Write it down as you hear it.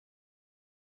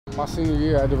My senior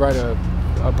year, I had to write a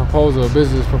proposal, a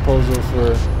business proposal for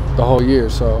the whole year.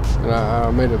 So, and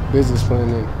I made a business plan,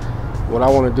 and what I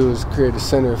want to do is create a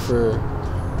center for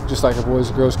just like a Boys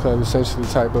and Girls Club, essentially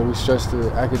type, but we stress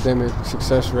the academic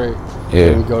success rate,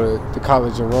 and we go to the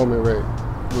college enrollment rate,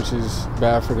 which is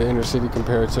bad for the inner city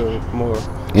compared to more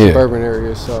suburban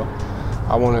areas. So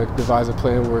I want to devise a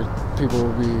plan where people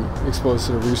will be exposed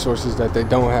to the resources that they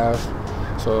don't have.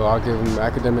 So I'll give them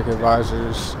academic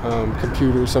advisors,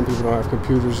 computers. Some people don't have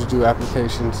computers to do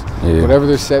applications. Whatever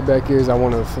their setback is, I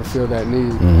want to fulfill that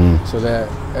need so that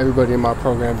everybody in my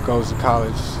program goes to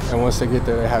college. And once they get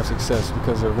there, they have success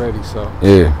because they're ready. So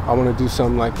I want to do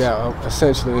something like that.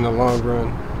 Essentially, in the long run,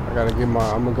 I'm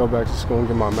going to go back to school and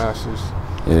get my master's.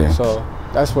 So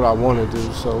that's what I want to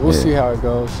do. So we'll see how it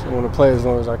goes. I want to play as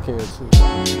long as I can,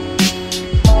 too.